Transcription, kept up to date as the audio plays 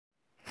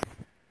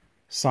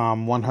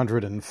Psalm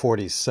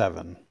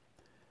 147.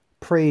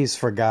 Praise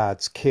for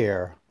God's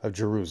care of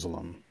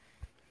Jerusalem.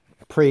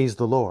 Praise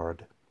the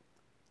Lord.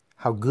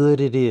 How good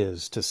it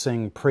is to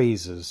sing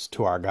praises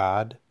to our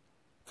God,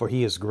 for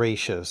he is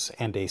gracious,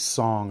 and a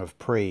song of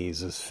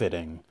praise is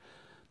fitting.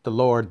 The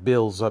Lord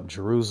builds up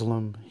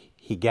Jerusalem.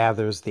 He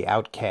gathers the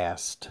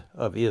outcast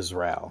of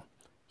Israel.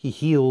 He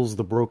heals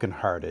the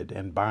brokenhearted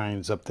and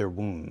binds up their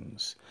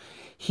wounds.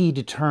 He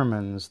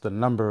determines the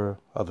number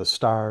of the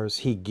stars.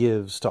 He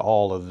gives to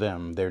all of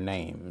them their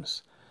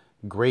names.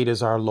 Great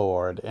is our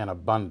Lord and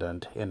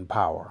abundant in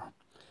power.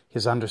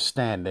 His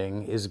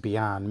understanding is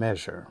beyond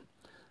measure.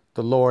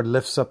 The Lord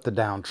lifts up the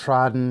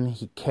downtrodden.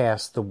 He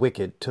casts the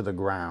wicked to the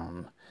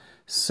ground.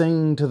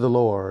 Sing to the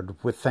Lord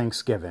with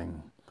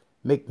thanksgiving.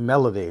 Make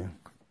melody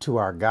to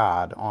our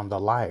God on the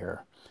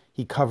lyre.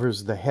 He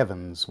covers the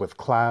heavens with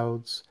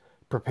clouds,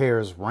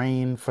 prepares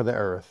rain for the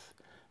earth,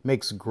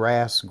 makes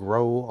grass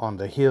grow on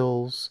the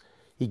hills.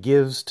 He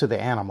gives to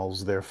the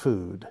animals their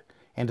food,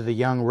 and to the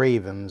young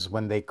ravens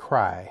when they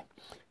cry.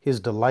 His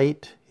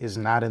delight is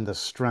not in the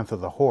strength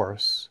of the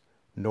horse,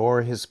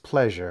 nor his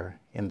pleasure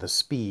in the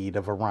speed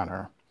of a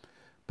runner.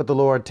 But the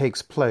Lord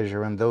takes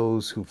pleasure in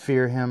those who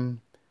fear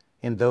him,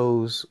 in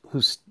those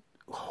who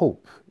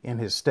hope in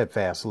his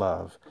steadfast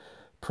love.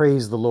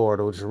 Praise the Lord,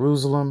 O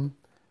Jerusalem.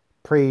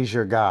 Praise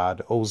your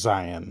God, O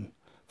Zion,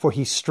 for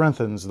he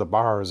strengthens the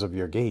bars of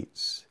your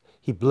gates.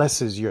 He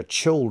blesses your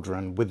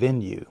children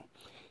within you.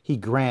 He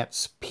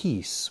grants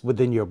peace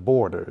within your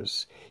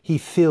borders. He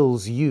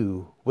fills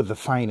you with the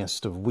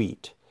finest of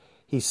wheat.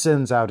 He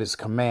sends out his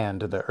command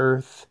to the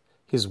earth.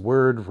 His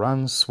word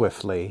runs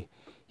swiftly.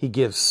 He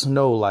gives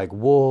snow like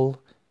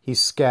wool. He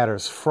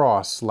scatters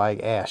frost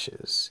like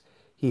ashes.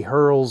 He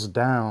hurls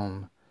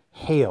down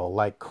hail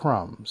like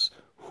crumbs.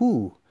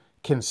 Who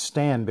can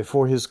stand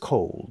before his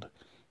cold?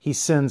 He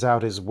sends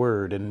out his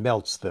word and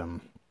melts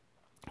them.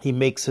 He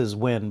makes his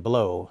wind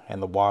blow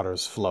and the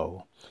waters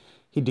flow.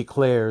 He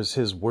declares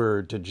his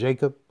word to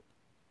Jacob,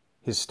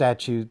 his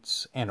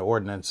statutes and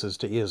ordinances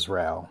to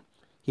Israel.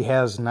 He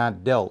has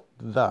not dealt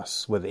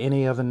thus with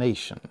any other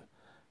nation.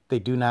 They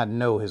do not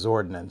know his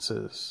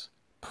ordinances.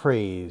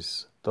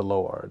 Praise the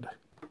Lord.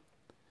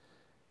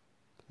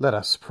 Let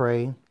us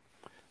pray.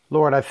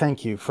 Lord, I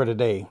thank you for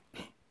today.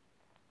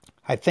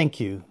 I thank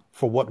you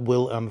for what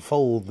will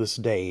unfold this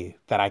day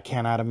that I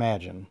cannot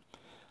imagine.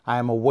 I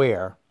am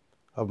aware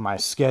of my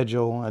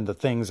schedule and the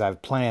things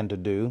I've planned to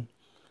do.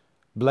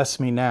 Bless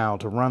me now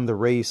to run the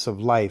race of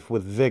life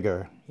with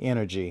vigor,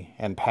 energy,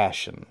 and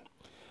passion.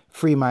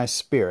 Free my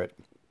spirit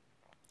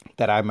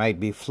that I might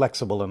be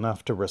flexible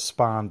enough to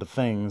respond to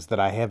things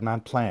that I have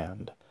not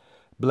planned.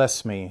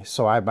 Bless me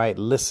so I might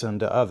listen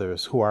to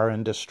others who are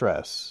in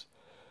distress.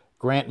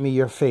 Grant me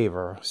your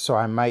favor so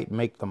I might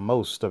make the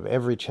most of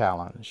every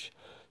challenge.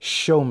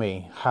 Show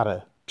me how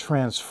to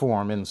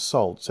transform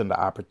insults into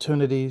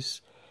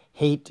opportunities,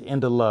 hate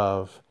into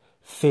love,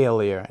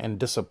 failure and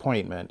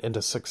disappointment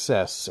into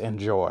success and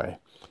joy.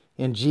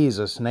 In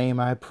Jesus' name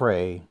I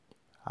pray.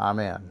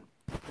 Amen.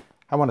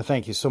 I want to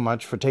thank you so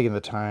much for taking the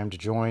time to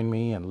join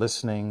me and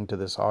listening to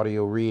this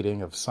audio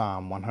reading of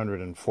Psalm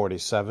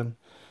 147.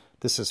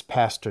 This is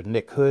Pastor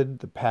Nick Hood,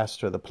 the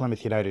pastor of the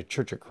Plymouth United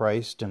Church of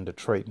Christ in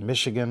Detroit,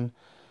 Michigan.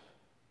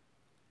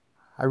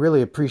 I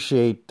really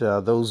appreciate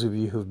those of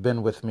you who've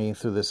been with me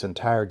through this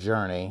entire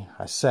journey.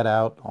 I set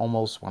out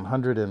almost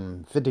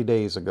 150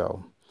 days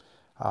ago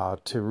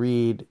to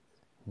read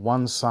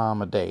one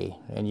psalm a day.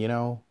 And you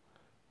know,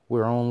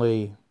 we're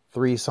only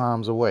 3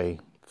 psalms away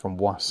from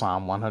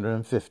Psalm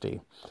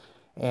 150.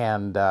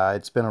 And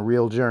it's been a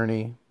real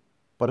journey,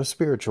 but a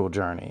spiritual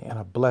journey and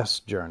a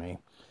blessed journey.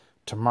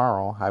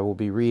 Tomorrow I will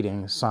be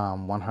reading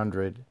Psalm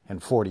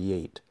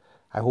 148.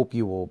 I hope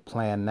you will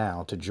plan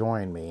now to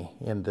join me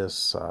in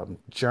this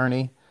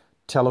journey.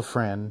 Tell a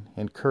friend,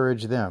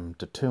 encourage them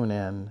to tune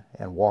in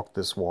and walk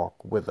this walk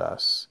with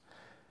us.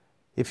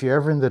 If you're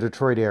ever in the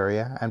Detroit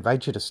area, I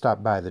invite you to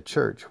stop by the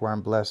church where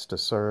I'm blessed to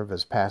serve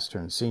as pastor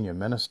and senior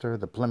minister,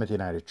 the Plymouth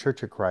United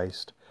Church of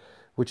Christ,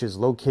 which is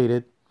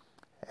located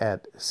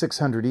at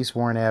 600 East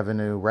Warren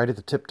Avenue, right at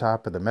the tip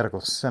top of the Medical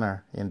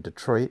Center in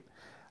Detroit.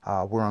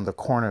 We're on the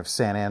corner of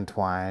St.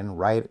 Antoine,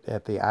 right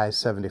at the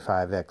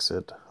I-75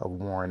 exit of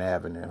Warren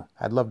Avenue.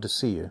 I'd love to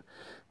see you.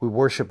 We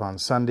worship on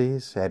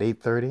Sundays at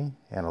 8:30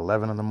 and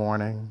 11 in the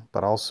morning,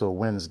 but also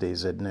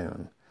Wednesdays at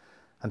noon.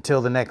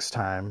 Until the next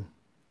time,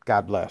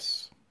 God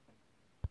bless.